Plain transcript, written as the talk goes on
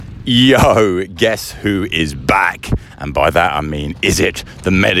Yo, guess who is back? And by that I mean, is it the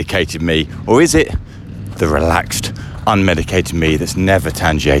medicated me, or is it the relaxed, unmedicated me that's never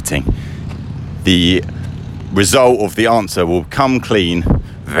tangiating? The result of the answer will come clean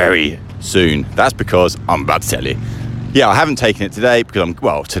very soon. That's because I'm about to tell you. Yeah, I haven't taken it today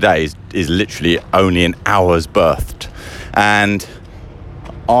because today is literally only an hour's birthed. And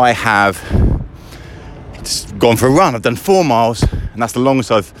I have gone for a run. I've done 4 miles, and that's the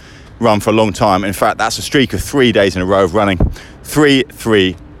longest I've run for a long time. In fact, that's a streak of 3 days in a row of running. 3,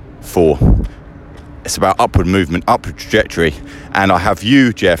 3, 4. It's about upward movement, upward trajectory, and I have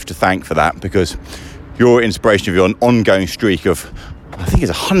you, Jeff, to thank for that, because your inspiration of your ongoing streak of, I think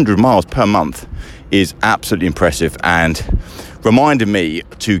it's 100 miles per month, is absolutely impressive and reminded me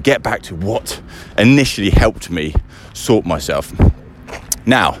to get back to what initially helped me sort myself.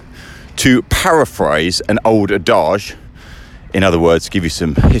 Now, to paraphrase an old adage, in other words, give you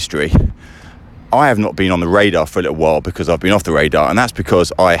some history, I have not been on the radar for a little while because I've been off the radar, and that's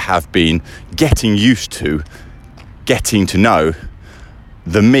because I have been getting used to getting to know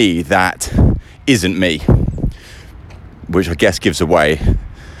the me that isn't me, which I guess gives away,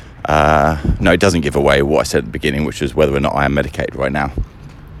 no, it doesn't give away what I said at the beginning, which is whether or not I am medicated right now.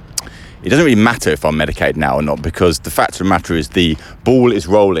 It doesn't really matter if I'm medicated now or not, because the fact of the matter is the ball is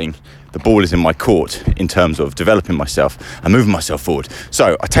rolling. The ball is in my court in terms of developing myself and moving myself forward.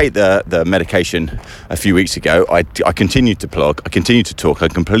 So I take the medication a few weeks ago. I continued to plug. I continued to talk. I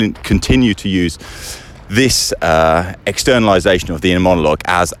continue to use this externalization of the inner monologue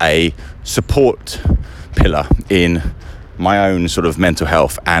as a support pillar in my own sort of mental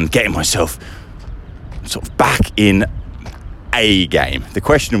health and getting myself sort of back in a game. The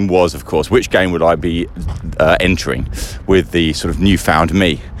question was, of course, which game would I be entering with the sort of newfound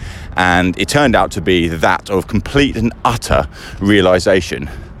me? And it turned out to be that of complete and utter realization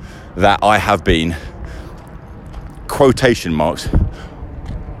that I have been, quotation marks,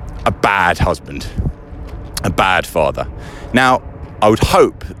 a bad husband, a bad father. Now, I would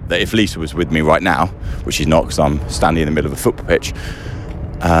hope that if Lisa was with me right now, which she's not because I'm standing in the middle of a football pitch,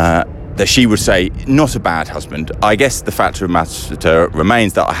 that she would say, not a bad husband. I guess the fact of the matter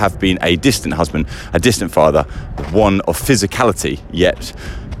remains that I have been a distant husband, a distant father, one of physicality, yet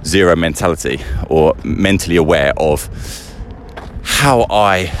zero mentality, or mentally aware of how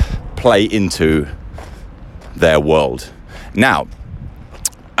I play into their world. Now,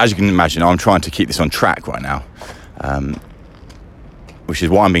 as you can imagine, I'm trying to keep this on track right now, which is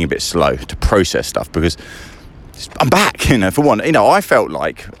why I'm being a bit slow to process stuff, because I'm back, for one. I felt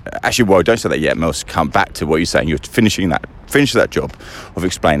like, actually, well, don't say that yet, Mel, come back to what you're saying. You're finishing that job of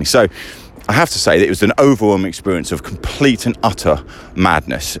explaining. So I have to say that it was an overwhelming experience of complete and utter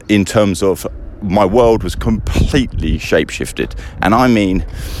madness in terms of my world was completely shape-shifted. And I mean,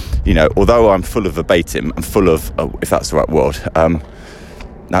 although I'm full of verbatim and full of, if that's the right word,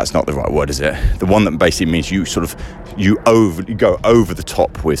 that's not the right word, is it? The one that basically means you go over the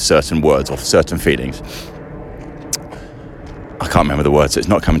top with certain words or certain feelings. I can't remember the words, so it's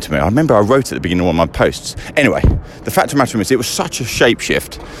not coming to me. I remember I wrote it at the beginning of one of my posts. Anyway, the fact of the matter is it was such a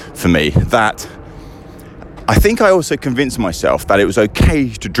shapeshift for me that I think I also convinced myself that it was okay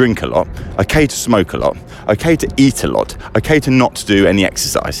to drink a lot, okay to smoke a lot, okay to eat a lot, okay to not do any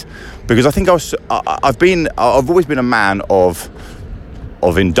exercise. Because I think I've always been a man of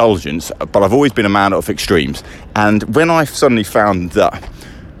indulgence, but I've always been a man of extremes. And when I suddenly found that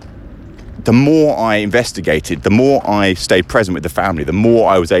the more I investigated, the more I stayed present with the family, the more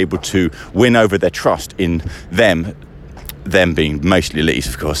I was able to win over their trust in them being mostly Lise,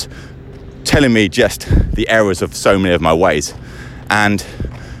 of course, telling me just the errors of so many of my ways, and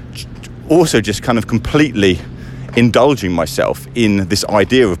also just kind of completely indulging myself in this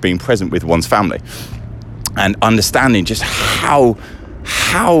idea of being present with one's family and understanding just how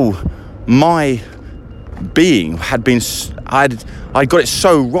my being had been, I got it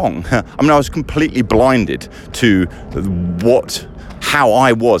so wrong. I mean, I was completely blinded to how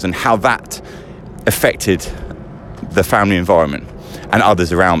I was and how that affected the family environment and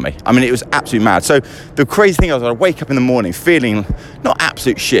others around me. I mean, it was absolutely mad. So the crazy thing was, I'd wake up in the morning feeling not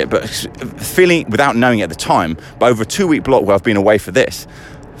absolute shit, but feeling, without knowing it at the time, but over a 2-week block where I've been away for this,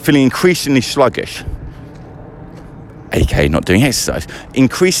 feeling increasingly sluggish, aka not doing exercise,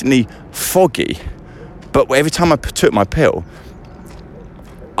 increasingly foggy. But every time I took my pill,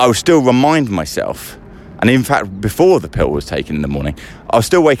 I would still remind myself, and in fact, before the pill was taken in the morning, I would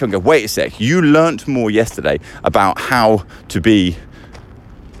still wake up and go, wait a sec, you learnt more yesterday about how to be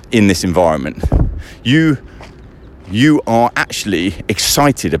in this environment. You are actually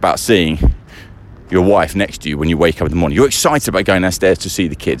excited about seeing your wife next to you when you wake up in the morning. You're excited about going downstairs to see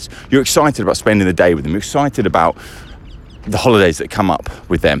the kids. You're excited about spending the day with them. You're excited about the holidays that come up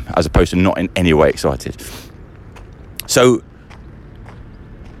with them, as opposed to not in any way excited. So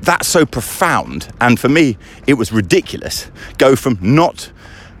that's so profound. And for me, it was ridiculous. Go from not...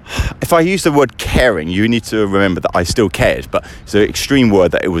 If I use the word caring, you need to remember that I still cared, but it's an extreme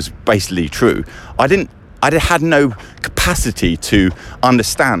word that it was basically true. I had no capacity to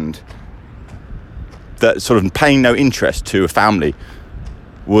understand that sort of paying no interest to a family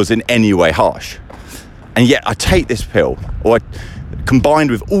was in any way harsh. And yet I take this pill,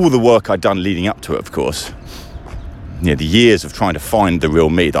 combined with all the work I'd done leading up to it, of course, the years of trying to find the real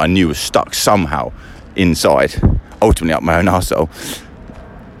me that I knew was stuck somehow inside, ultimately up my own arsehole,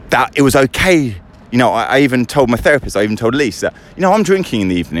 that it was okay. I even told my therapist, I even told Lise that, I'm drinking in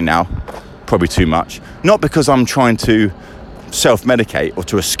the evening now, probably too much, not because I'm trying to self-medicate or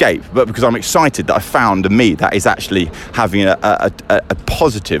to escape, but because I'm excited that I found a me that is actually having a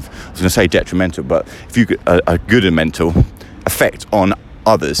positive, I was going to say detrimental, but if you could, a good and mental effect on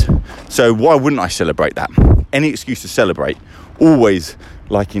others. So why wouldn't I celebrate that? Any excuse to celebrate. Always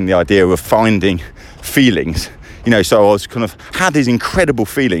liking the idea of finding feelings. So I was kind of had these incredible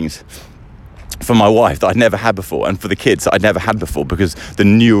feelings for my wife that I'd never had before, and for the kids that I'd never had before, because the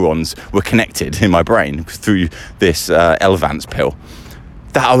neurons were connected in my brain through this Elvance pill,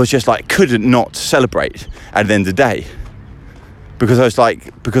 that I was just like, couldn't not celebrate at the end of the day.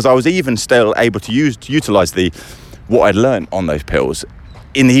 Because I was even still able to utilize what I'd learned on those pills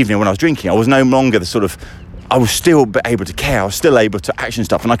in the evening when I was drinking. I was no longer I was still able to care. I was still able to action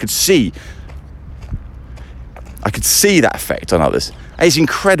stuff, and I could see that effect on others. It's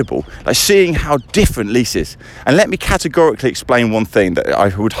incredible, like seeing how different Lise is. And let me categorically explain one thing that I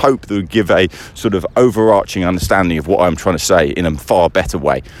would hope that would give a sort of overarching understanding of what I'm trying to say in a far better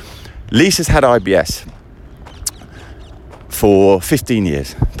way. Lise has had IBS for 15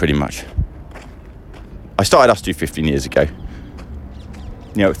 years, pretty much. I started Us 15 years ago.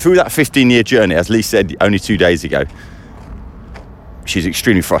 Through that 15-year journey, as Lise said only 2 days ago, she's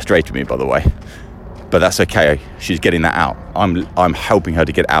extremely frustrated with me, by the way. But that's okay. She's getting that out. I'm helping her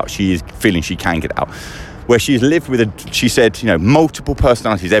to get out. She is feeling she can get out. Where she's lived with she said, multiple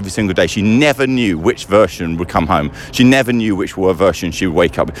personalities every single day. She never knew which version would come home. She never knew which version she would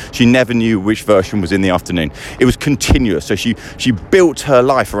wake up with. She never knew which version was in the afternoon. It was continuous. So she built her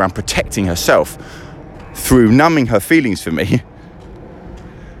life around protecting herself through numbing her feelings for me,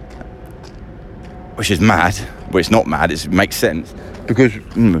 which is mad. Well, it's not mad. It makes sense, because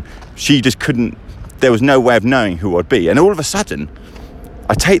she just couldn't. There was no way of knowing who I'd be. And all of a sudden,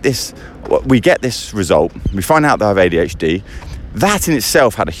 we get this result. We find out that I have ADHD. That in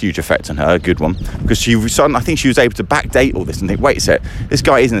itself had a huge effect on her, a good one. Because I think she was able to backdate all this and think, wait a sec, this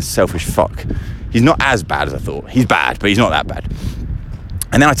guy isn't a selfish fuck. He's not as bad as I thought. He's bad, but he's not that bad.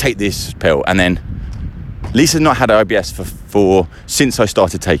 And then I take this pill, and then Lisa's not had IBS for since I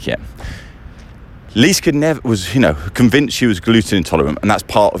started taking it. Lise was convinced she was gluten intolerant, and that's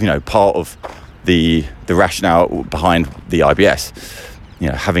part of the rationale behind the IBS,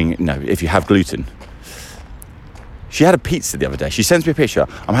 if you have gluten. She had a pizza the other day. She sends me a picture.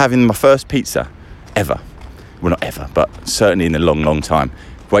 I'm having my first pizza ever. Well, not ever, but certainly in a long, long time.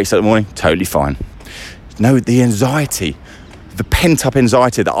 Wakes up in the morning, totally fine. No, the anxiety, the pent-up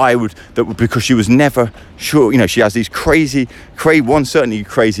anxiety because she was never sure. She has these certainly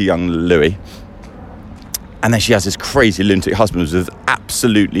crazy young Louis. And then she has this crazy lunatic husband with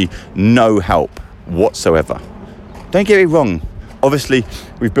absolutely no help whatsoever. Don't get me wrong. Obviously,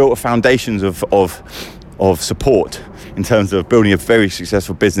 we've built foundations of support in terms of building a very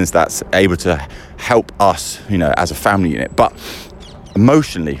successful business that's able to help us, as a family unit. But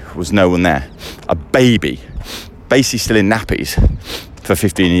emotionally, was no one there. A baby, basically still in nappies for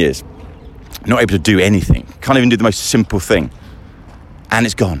 15 years. Not able to do anything. Can't even do the most simple thing. And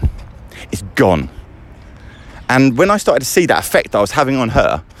it's gone. It's gone. And when I started to see that effect that I was having on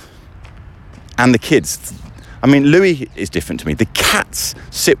her and the kids, Louis is different to me. The cats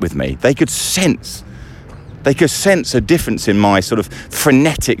sit with me. They could sense a difference in my sort of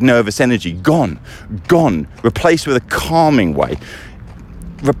frenetic nervous energy. Gone, replaced with a calming way.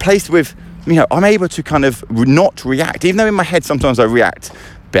 Replaced with, I'm able to kind of not react. Even though in my head sometimes I react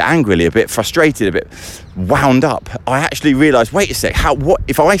a bit angrily, a bit frustrated, a bit wound up, I actually realise, wait a sec,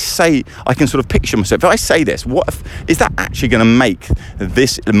 if I say, I can sort of picture myself, if I say this, is that actually going to make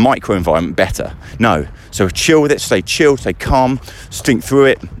this micro environment better? No. So chill with it, stay chill, stay calm, think through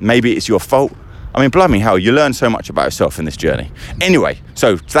it. Maybe it's your fault. Blimey hell, you learn so much about yourself in this journey. Anyway,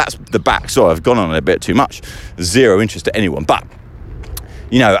 so that's the back. Sorry, I've gone on a bit too much. Zero interest to anyone. But,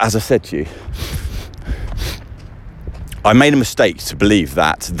 as I said to you, I made a mistake to believe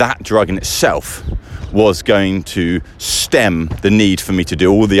that drug in itself was going to stem the need for me to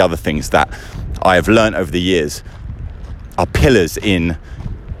do all the other things that I have learned over the years are pillars in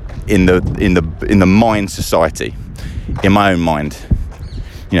the mind society, in my own mind.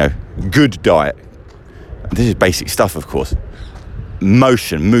 Good diet. This is basic stuff, of course.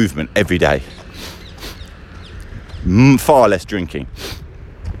 Motion, movement every day. Far less drinking.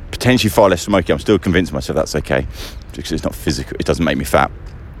 Potentially far less smoking. I'm still convinced myself that's okay, because it's not physical. It doesn't make me fat.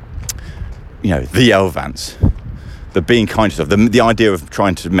 The Elvance, the being kind to yourself, the idea of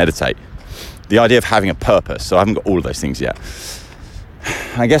trying to meditate, the idea of having a purpose. So I haven't got all of those things yet.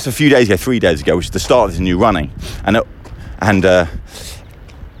 I guess 3 days ago, which is the start of this new running, and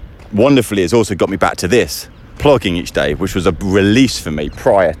wonderfully, it's also got me back to this, plogging each day, which was a release for me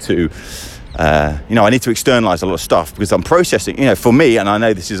prior to, I need to externalize a lot of stuff because I'm processing, for me, and I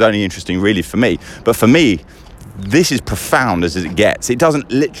know this is only interesting really for me, but for me, this is profound as it gets. It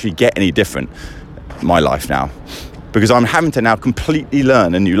doesn't literally get any different, my life now, because I'm having to now completely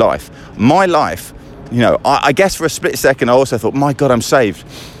learn a new life. My life, I guess for a split second, I also thought, my God, I'm saved.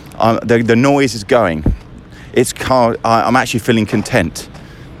 The noise is going. I'm actually feeling content.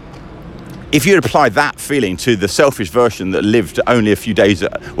 If you had applied that feeling to the selfish version that lived only a few days or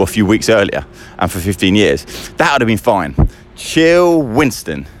a few weeks earlier and for 15 years, that would have been fine. Chill,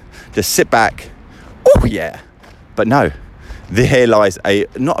 Winston. Just sit back. Oh, yeah. But no, here lies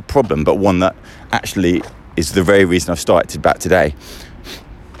not a problem, but one that actually is the very reason I've started back today.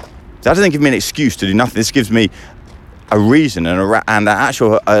 That doesn't give me an excuse to do nothing. This gives me a reason and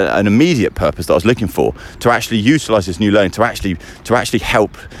an immediate purpose that I was looking for, to actually utilise this new learning, to actually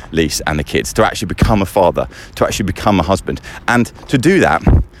help Lise and the kids, to actually become a father, to actually become a husband. And to do that,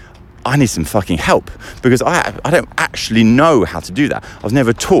 I need some fucking help, because I don't actually know how to do that. I was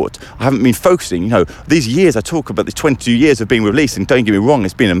never taught. I haven't been focusing. These years I talk about, the 22 years of being with Lise, and don't get me wrong,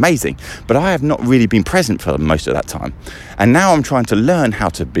 it's been amazing, but I have not really been present for most of that time. And now I'm trying to learn how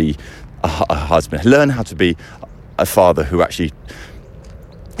to be a husband, learn how to be a father who actually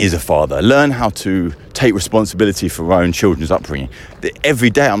is a father, learn how to take responsibility for our own children's upbringing. Every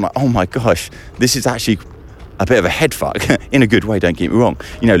day I'm like, oh my gosh, this is actually a bit of a head fuck in a good way, don't get me wrong.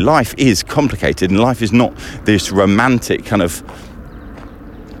 Life is complicated, and life is not this romantic kind of,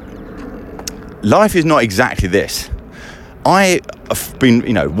 life is not exactly this. I have been,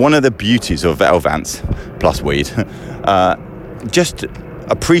 one of the beauties of Elvance plus weed, just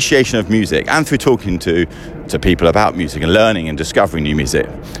appreciation of music, and through talking to people about music and learning and discovering new music.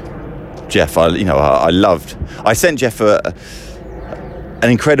 Jeff, I sent Jeff an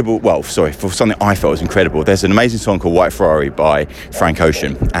incredible, for something I felt was incredible. There's an amazing song called White Ferrari by Frank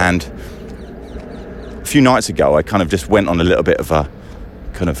Ocean, and a few nights ago I kind of just went on a little bit of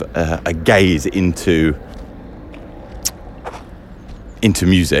a gaze into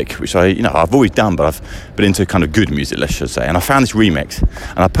music, which I've always done, but into kind of good music, let's just say. And I found this remix,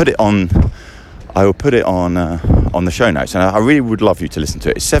 and I will put it on the show notes, and I really would love you to listen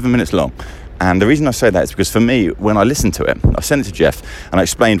to it. It's 7 minutes long. And the reason I say that is because for me, when I listened to it, I sent it to Jeff and I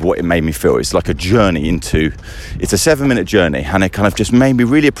explained what it made me feel. It's like a journey it's a 7-minute journey, and it kind of just made me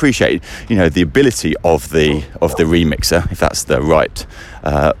really appreciate, the ability of the remixer, if that's the right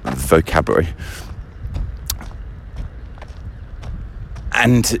vocabulary.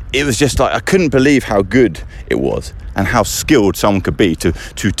 And it was just like, I couldn't believe how good it was and how skilled someone could be to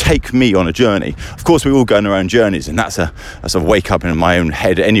take me on a journey. Of course, we all go on our own journeys, and that's a wake up in my own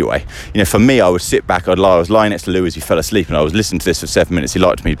head anyway. For me, I would sit back, I was lying next to Lou as he fell asleep, and I was listening to this for 7 minutes. He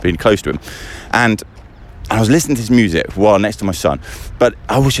liked me, being close to him. And I was listening to this music while next to my son. But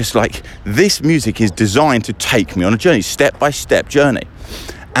I was just like, this music is designed to take me on a journey, step-by-step journey.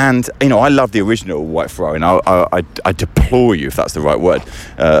 And, I love the original White Ferrari, and I deplore you, if that's the right word,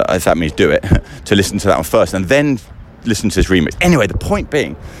 if that means do it, to listen to that one first and then listen to this remix. Anyway, the point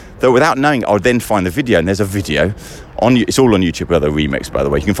being that without knowing, I would then find the video, and there's a video it's all on YouTube, the remix, by the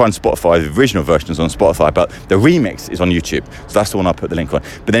way. You can find Spotify, the original version is on Spotify, but the remix is on YouTube. So that's the one I'll put the link on.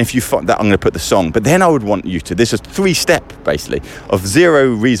 But then if you find that, I'm going to put the song. But then I would want you to, this is 3-step, basically, of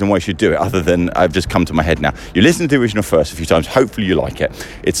zero reason why you should do it, other than I've just come to my head now. You listen to the original first a few times, hopefully you like it.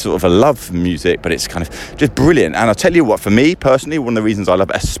 It's sort of a love for music, but it's kind of just brilliant. And I'll tell you what, for me, personally, one of the reasons I love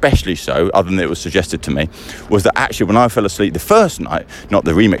it, especially so, other than it was suggested to me, was that actually when I fell asleep the first night, not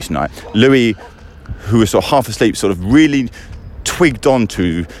the remix night, Louis, who was sort of half asleep, sort of really twigged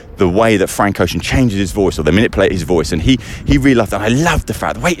onto the way that Frank Ocean changes his voice, or they manipulate his voice, and he really loved that. And I loved the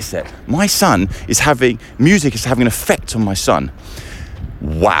fact, wait a sec, my son music is having an effect on my son.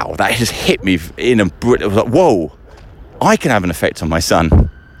 Wow, that just hit me it was like, whoa, I can have an effect on my son.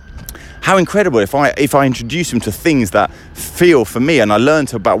 How incredible if I introduce him to things that feel for me, and I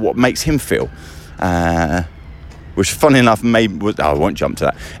learned about what makes him feel. Which, funny enough, I won't jump to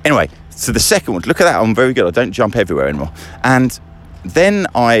that. Anyway, so the second one, look at that, I'm very good. I don't jump everywhere anymore. And then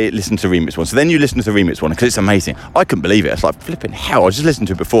I listened to the remix one. So then you listen to the remix one because it's amazing. I couldn't believe it. It's like flipping hell. I just listened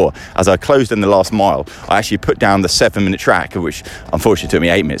to it before. As I closed in the last mile, I actually put down the 7-minute track, which unfortunately took me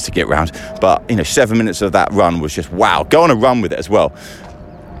 8 minutes to get round. But, 7 minutes of that run was just wow. Go on a run with it as well.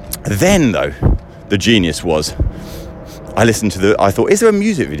 Then, though, the genius was, I thought, is there a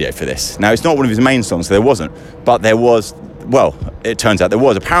music video for this? Now, it's not one of his main songs, so there wasn't. But there was, well, it turns out there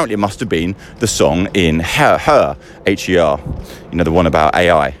was. Apparently, it must have been the song in Her, H-E-R, the one about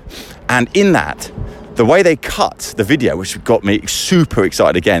AI. And in that, the way they cut the video, which got me super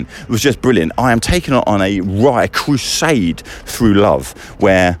excited again, was just brilliant. I am taken on a crusade through love,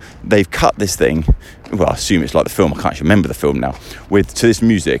 where they've cut this thing, well, I assume it's like the film, I can't actually remember the film now, to this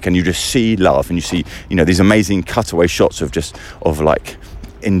music, and you just see love, and you see, these amazing cutaway shots of like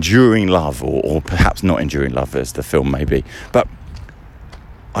enduring love, or perhaps not enduring love, as the film may be. But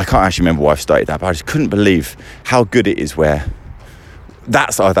I can't actually remember why I started that, but I just couldn't believe how good it is where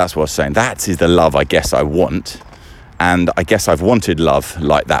that's what I was saying. That is the love I guess I want. And I guess I've wanted love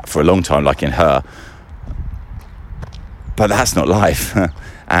like that for a long time, like in Her. But that's not life.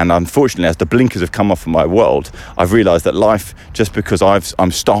 And unfortunately, as the blinkers have come off of my world, I've realised that life, just because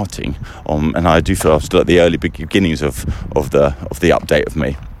I'm starting, and I do feel I'm still at the early beginnings of the update of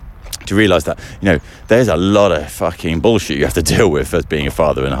me, to realise that, there's a lot of fucking bullshit you have to deal with as being a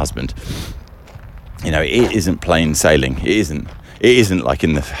father and a husband. It isn't plain sailing. It isn't like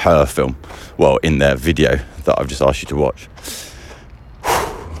in the Her film, well, in the video that I've just asked you to watch.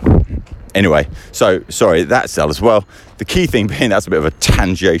 Anyway, so, sorry, that's that as well. The key thing being that's a bit of a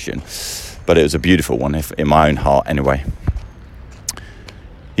tangentiation, but it was a beautiful one, in my own heart anyway.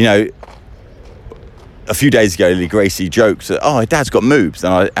 A few days ago, Lily Gracie joked that, oh, Dad's got moobs,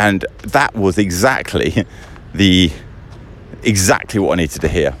 and that was exactly what I needed to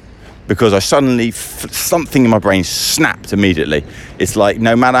hear. Because I suddenly, something in my brain snapped immediately. It's like,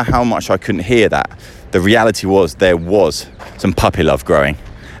 no matter how much I couldn't hear that, the reality was there was some puppy love growing.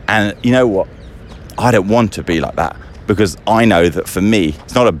 And you know what? I don't want to be like that, because I know that for me,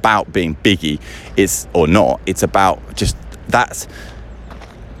 it's not about being biggie, it's about just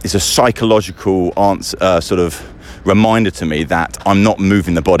it's a psychological answer, sort of reminder to me that I'm not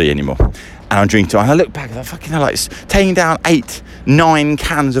moving the body anymore. And I'm drinking, and I look back, and I'm like taking down 8-9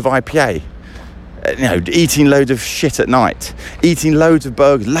 cans of IPA, eating loads of shit at night, eating loads of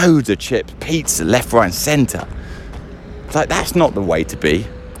burgers, loads of chips, pizza, left, right, and centre. It's like, that's not the way to be.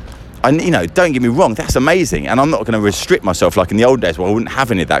 And, don't get me wrong, that's amazing. And I'm not going to restrict myself like in the old days where I wouldn't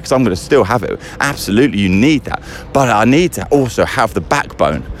have any of that, because I'm going to still have it. Absolutely, you need that. But I need to also have the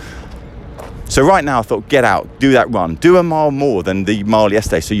backbone. So right now I thought, get out, do that run, do a mile more than the mile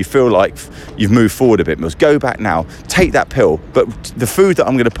yesterday, so you feel like you've moved forward a bit. But go back now, take that pill. But the food that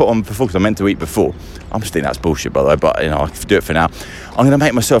I'm going to put on before, because I meant to eat before, I'm just thinking that's bullshit, by the way, but I can do it for now. I'm going to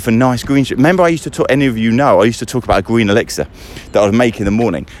make myself a nice green. Remember, I used to talk, any of you know, I used to talk about a green elixir that I would make in the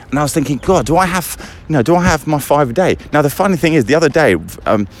morning. And I was thinking, God, do I have my 5 a day? Now, the funny thing is, the other day,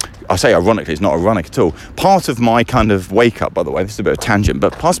 I say ironically, it's not ironic at all. Part of my kind of wake up, by the way, this is a bit of a tangent,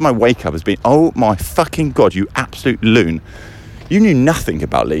 but part of my wake up has been, oh my fucking God, you absolute loon. You knew nothing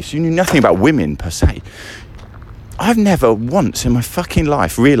about Lise. You knew nothing about women per se. I've never once in my fucking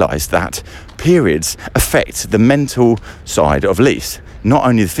life realised that periods affect the mental side of Lise, not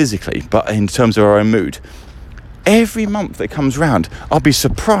only physically, but in terms of our own mood. Every month that comes round, I'll be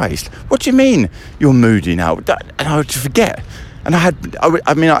surprised. What do you mean you're moody now? And I would forget. And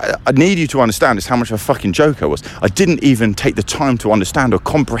I need you to understand just how much of a fucking joke I was. I didn't even take the time to understand or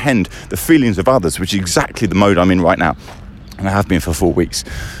comprehend the feelings of others, which is exactly the mode I'm in right now. And I have been for 4 weeks.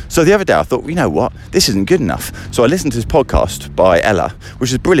 So the other day I thought, you know what, this isn't good enough. So I listened to this podcast by Ella,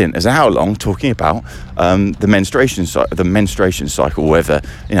 which is brilliant. It's an hour long, talking about the menstruation cycle, whatever,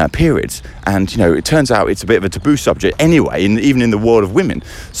 periods. And it turns out it's a bit of a taboo subject anyway, even in the world of women.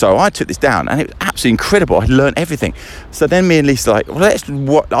 So I took this down, and it was absolutely incredible. I learned everything. So then me and Lisa like,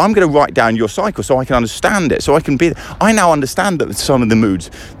 well, I'm going to write down your cycle so I can understand it, so I can be. I now understand that some of the moods,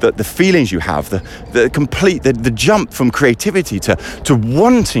 the feelings you have, the jump from creativity to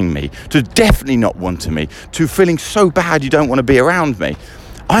wanting me, to definitely not wanting me, to feeling so bad you don't want to be around me.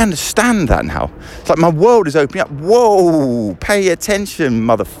 I understand that now. It's like my world is opening up. Whoa, pay attention,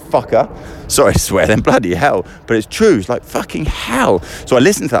 motherfucker. Sorry to swear then, bloody hell. But it's true, it's like fucking hell. So I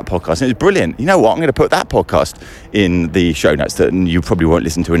listened to that podcast and it was brilliant. You know what, I'm going to put that podcast in the show notes that you probably won't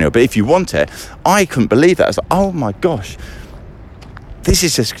listen to anyway. But if you want it, I couldn't believe that. I was like, oh my gosh. this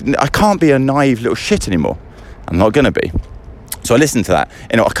is just, I can't be a naive little shit anymore. I'm not going to be. So I listened to that.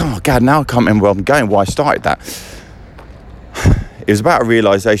 And now I can't remember where I'm going, why I started that. It was about a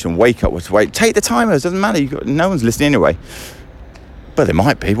realisation, wake up, take the timer, it doesn't matter, no one's listening anyway. But there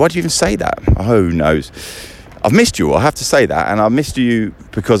might be. Why do you even say that? Who knows? I've missed you all, I have to say that. And I've missed you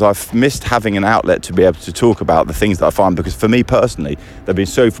because I've missed having an outlet to be able to talk about the things that I find, because for me personally, they've been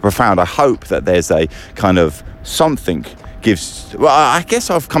so profound. I hope that there's a kind of something I guess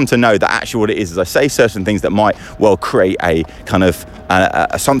I've come to know that actually what it is I say certain things that might well create a kind of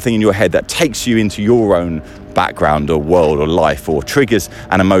something in your head that takes you into your own background or world or life, or triggers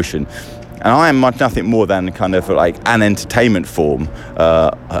an emotion. And I am nothing more than kind of like an entertainment form,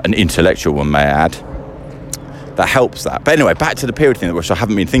 an intellectual one, may I add, that helps that. But anyway, back to the period thing, which I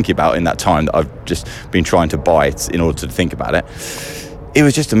haven't been thinking about in that time that I've just been trying to buy it in order to think about it. It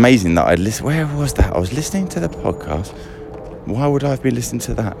was just amazing that I listened. Where was that? I was listening to the podcast. Why would I have been listening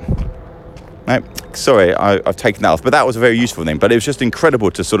to that? No, sorry, I've taken that off. But that was a very useful thing. But it was just incredible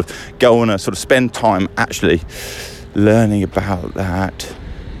to sort of go on a sort of spend time actually learning about that.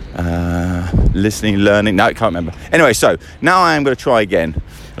 Learning. No, I can't remember. Anyway, so now I am going to try again.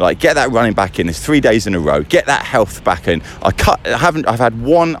 Like, get that running back in. It's 3 days in a row. Get that health back in. I've had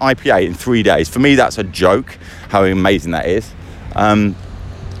one IPA in 3 days. For me, that's a joke, how amazing that is. And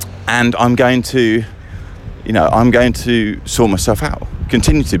I'm going to sort myself out,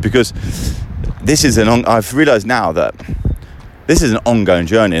 continue to, because I've realised now that this is an ongoing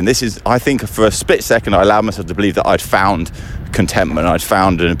journey, and I think for a split second I allowed myself to believe that I'd found contentment, I'd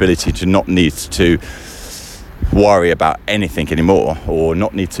found an ability to not need to worry about anything anymore, or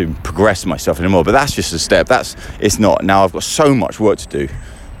not need to progress myself anymore. But that's just a step. It's not. Now I've got so much work to do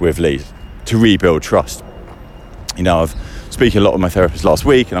with Lee to rebuild trust. I've speaking a lot with my therapist last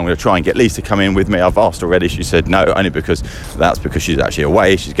week, and I'm going to try and get Lisa to come in with me. I've asked already. She said no, only because she's actually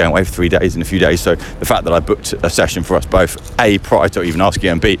away. She's going away for 3 days in a few days. So the fact that I booked a session for us both, A, prior to even asking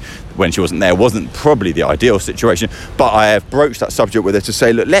her, and B, when she wasn't there, wasn't probably the ideal situation. But I have broached that subject with her to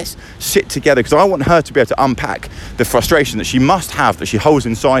say, look, let's sit together, because I want her to be able to unpack the frustration that she must have, that she holds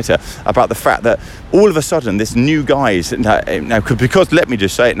inside her, about the fact that all of a sudden this new guy is because let me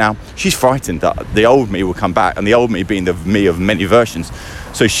just say it now, she's frightened that the old me will come back, and the old me being the me of many versions.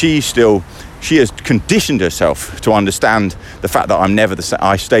 So she has conditioned herself to understand the fact that I'm never the same.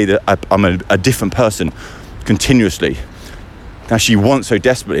 I'm a different person continuously. Now she wants so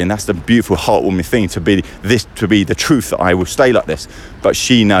desperately, and that's the beautiful, heartwarming thing, to be the truth, that I will stay like this. But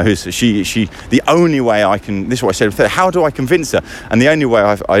she knows the only way I can. This is what I said. How do I convince her? And the only way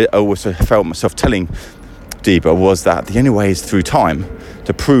I also felt myself telling Deepa was that the only way is through time,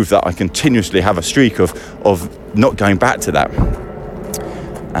 to prove that I continuously have a streak of not going back to that.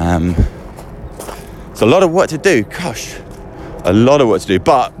 It's a lot of work to do. Gosh. A lot of work to do,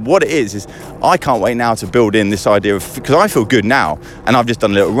 but what it is I can't wait now to build in this idea of, because I feel good now, and I've just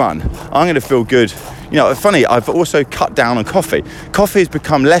done a little run. I'm going to feel good. Funny, I've also cut down on coffee. Coffee has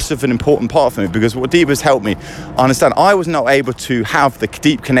become less of an important part for me, because what Deepa's helped me understand, I was not able to have the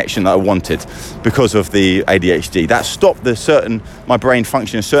deep connection that I wanted because of the ADHD. That stopped my brain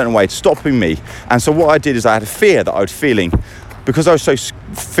functioning a certain way, stopping me. And so what I did is I had a fear that I was feeling, because I was so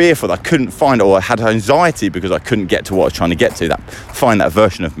fearful that I couldn't find, or I had anxiety because I couldn't get to what I was trying to get to, find that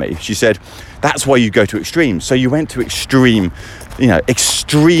version of me. She said, that's why you go to extremes. So you went to extreme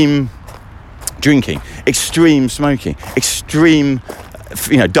drinking, extreme smoking, extreme,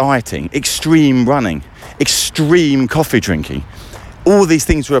 dieting, extreme running, extreme coffee drinking. All these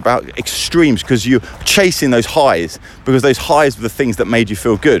things were about extremes, because you're chasing those highs, because those highs were the things that made you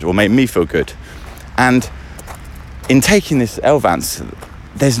feel good, or made me feel good. And in taking this Elvance,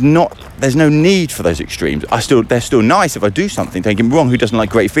 there's no need for those extremes. They're still nice if I do something. Don't get me wrong, who doesn't like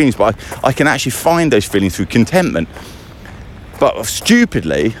great feelings? But I can actually find those feelings through contentment. But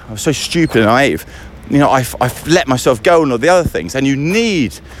stupidly, I was so stupid and naive. I've let myself go on all the other things. And you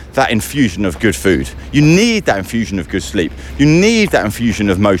need that infusion of good food. You need that infusion of good sleep. You need that infusion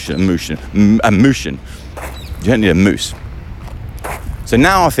of motion. You don't need a moose. So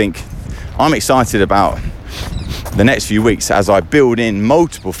now I think I'm excited about the next few weeks as I build in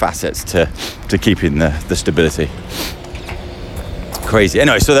multiple facets to keeping the stability. Crazy.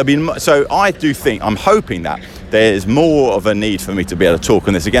 Anyway, so I'm hoping that there's more of a need for me to be able to talk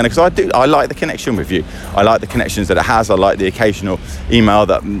on this again, because I like the connection with you. I like the connections that it has. I like the occasional email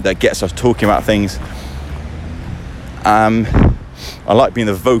that gets us talking about things. I like being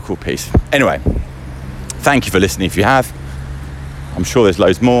the vocal piece. Anyway, thank you for listening if you have. I'm sure there's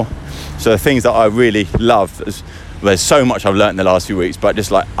loads more. So the things that I really love, there's so much I've learned in the last few weeks, but just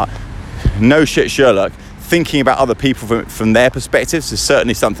like, no shit Sherlock, thinking about other people from their perspectives is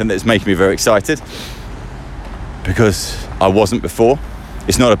certainly something that's making me very excited, because I wasn't before.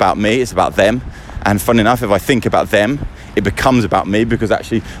 It's not about me, it's about them. And fun enough, if I think about them, it becomes about me, because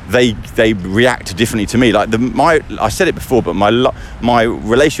actually they react differently to me. Like I said it before, but my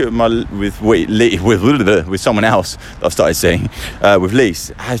relationship with someone else that I've started seeing, with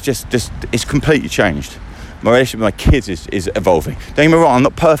Lise, has just it's completely changed. My relationship with my kids is evolving. Don't get me wrong, I'm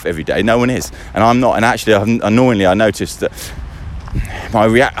not perfect every day. No one is, and I'm not. And actually, annoyingly, I noticed that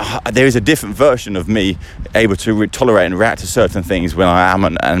there is a different version of me able to tolerate and react to certain things when I am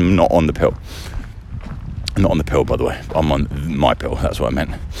and I'm not on the pill. I'm not on the pill, by the way. I'm on my pill. That's what I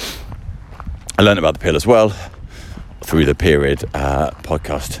meant. I learned about the pill as well through the Period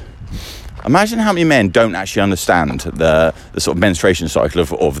podcast. Imagine how many men don't actually understand the sort of menstruation cycle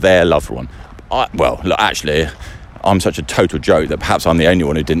of their loved one. Actually, I'm such a total joke that perhaps I'm the only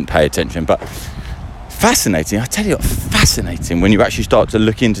one who didn't pay attention. But fascinating. I tell you what, fascinating when you actually start to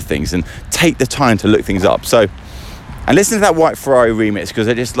look into things and take the time to look things up. So, and listen to that White Ferrari remix, because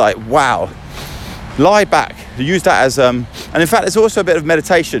they're just like, wow. Lie back, use that as and in fact there's also a bit of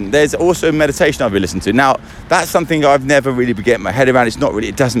meditation. There's also meditation I've been listening to. Now that's something I've never really been getting my head around.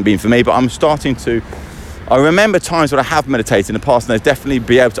 It hasn't been for me, but I'm starting to. I remember times when I have meditated in the past, and I've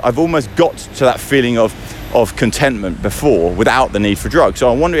definitely I've almost got to that feeling of contentment before without the need for drugs. So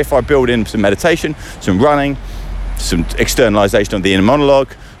I wonder if I build in some meditation, some running, some externalization of the inner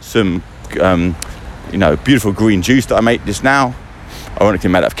monologue, some beautiful green juice that I made just now, ironically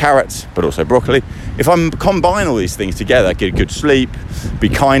made out of carrots, but also broccoli. If I combine all these things together, get good sleep, be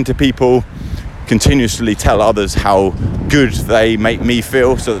kind to people, continuously tell others how good they make me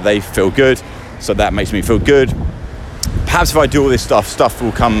feel so that they feel good, so that makes me feel good. Perhaps if I do all this stuff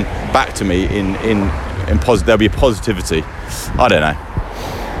will come back to me in positive. There'll be positivity. I don't know.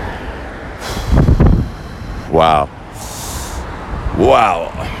 Wow.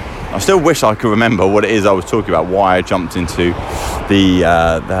 I still wish I could remember what it is I was talking about, why I jumped into the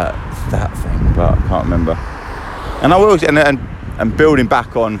that thing, but I can't remember. And I will, and building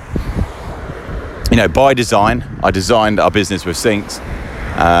back on, by design, I designed our business with Sinks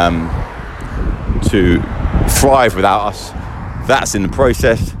to thrive without us. That's in the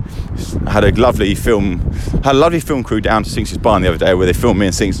process. I had a lovely film crew down to Sinks' barn the other day, where they filmed me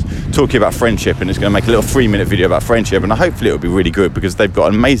and Sinks talking about friendship, and it's going to make a little 3-minute video about friendship, and hopefully it'll be really good, because they've got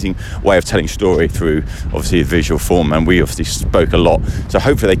an amazing way of telling story through obviously the visual form, and we obviously spoke a lot, so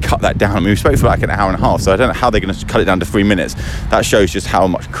hopefully they cut that down. I mean, we spoke for like an hour and a half, so I don't know how they're going to cut it down to 3 minutes. That shows just how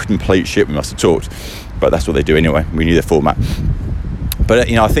much complete shit we must have talked, but that's what they do anyway. We knew the format. But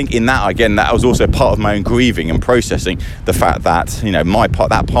I think in that, again, that was also part of my own grieving and processing the fact that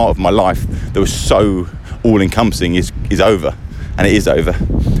that part of my life that was so all-encompassing is over, and it is over,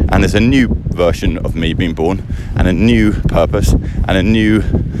 and there's a new version of me being born, and a new purpose, and a new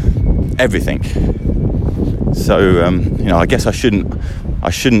everything. So I guess I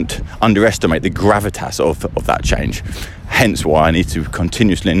shouldn't underestimate the gravitas of that change. Hence why I need to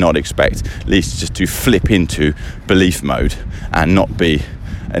continuously not expect, at least just to flip into belief mode and not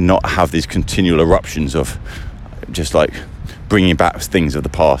have these continual eruptions of just like bringing back things of the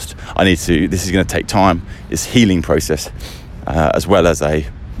past. This is going to take time. It's a healing process, as well as a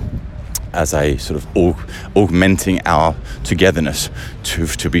sort of augmenting our togetherness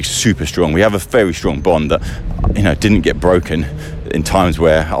to be super strong. We have a very strong bond that didn't get broken in times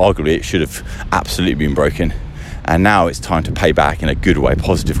where arguably it should have absolutely been broken. And now it's time to pay back in a good way,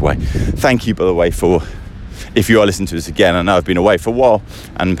 positive way. Thank you, by the way, if you are listening to this again. I know I've been away for a while,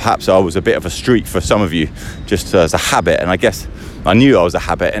 and perhaps I was a bit of a streak for some of you, just as a habit. And I guess I knew I was a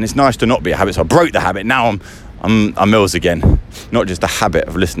habit, and it's nice to not be a habit. So I broke the habit. Now I'm Mills again, not just a habit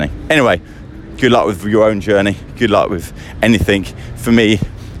of listening. Anyway, good luck with your own journey. Good luck with anything. For me,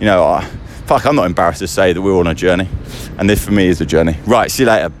 I'm not embarrassed to say that we're on a journey, and this for me is a journey. Right, see you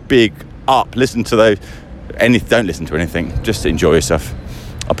later. Big up. Listen to those. Don't listen to anything, just enjoy yourself.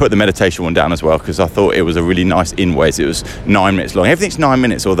 I put the meditation one down as well, because I thought it was a really nice in ways. It was 9 minutes long. Everything's 9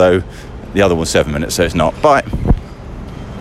 minutes, although the other one's 7 minutes, so it's not. Bye.